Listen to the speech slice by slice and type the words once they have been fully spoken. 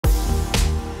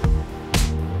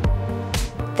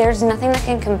There's nothing that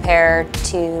can compare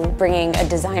to bringing a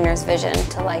designer's vision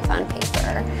to life on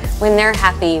paper. When they're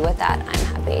happy with that, I'm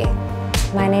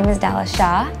happy. My name is Dallas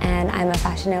Shaw, and I'm a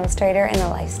fashion illustrator in the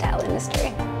lifestyle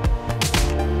industry.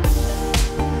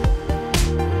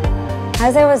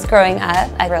 As I was growing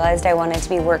up, I realized I wanted to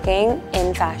be working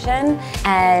in fashion,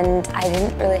 and I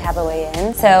didn't really have a way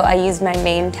in. So I used my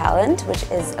main talent, which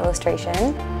is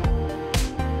illustration.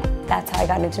 That's how I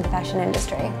got into the fashion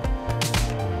industry.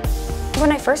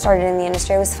 When I first started in the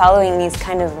industry, I was following these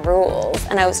kind of rules,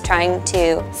 and I was trying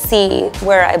to see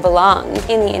where I belonged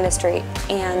in the industry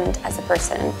and as a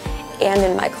person and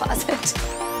in my closet.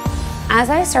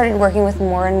 As I started working with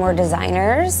more and more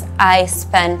designers, I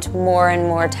spent more and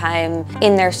more time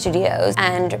in their studios,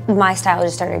 and my style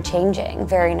just started changing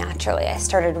very naturally. I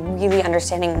started really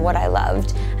understanding what I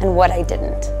loved and what I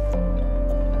didn't.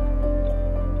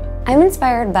 I'm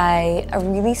inspired by a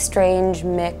really strange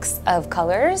mix of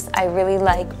colors. I really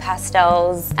like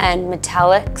pastels and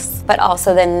metallics, but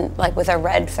also then like with a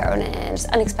red thrown in, just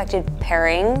unexpected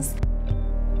pairings.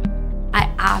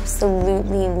 I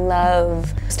absolutely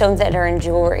love stones that are in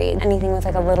jewelry, anything with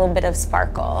like a little bit of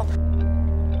sparkle.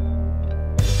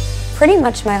 Pretty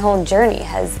much my whole journey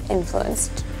has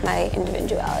influenced my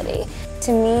individuality.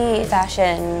 To me,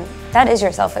 fashion, that is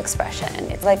your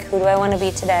self-expression. It's like, who do I want to be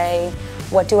today?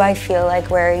 What do I feel like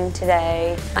wearing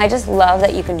today? I just love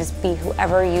that you can just be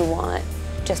whoever you want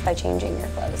just by changing your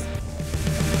clothes.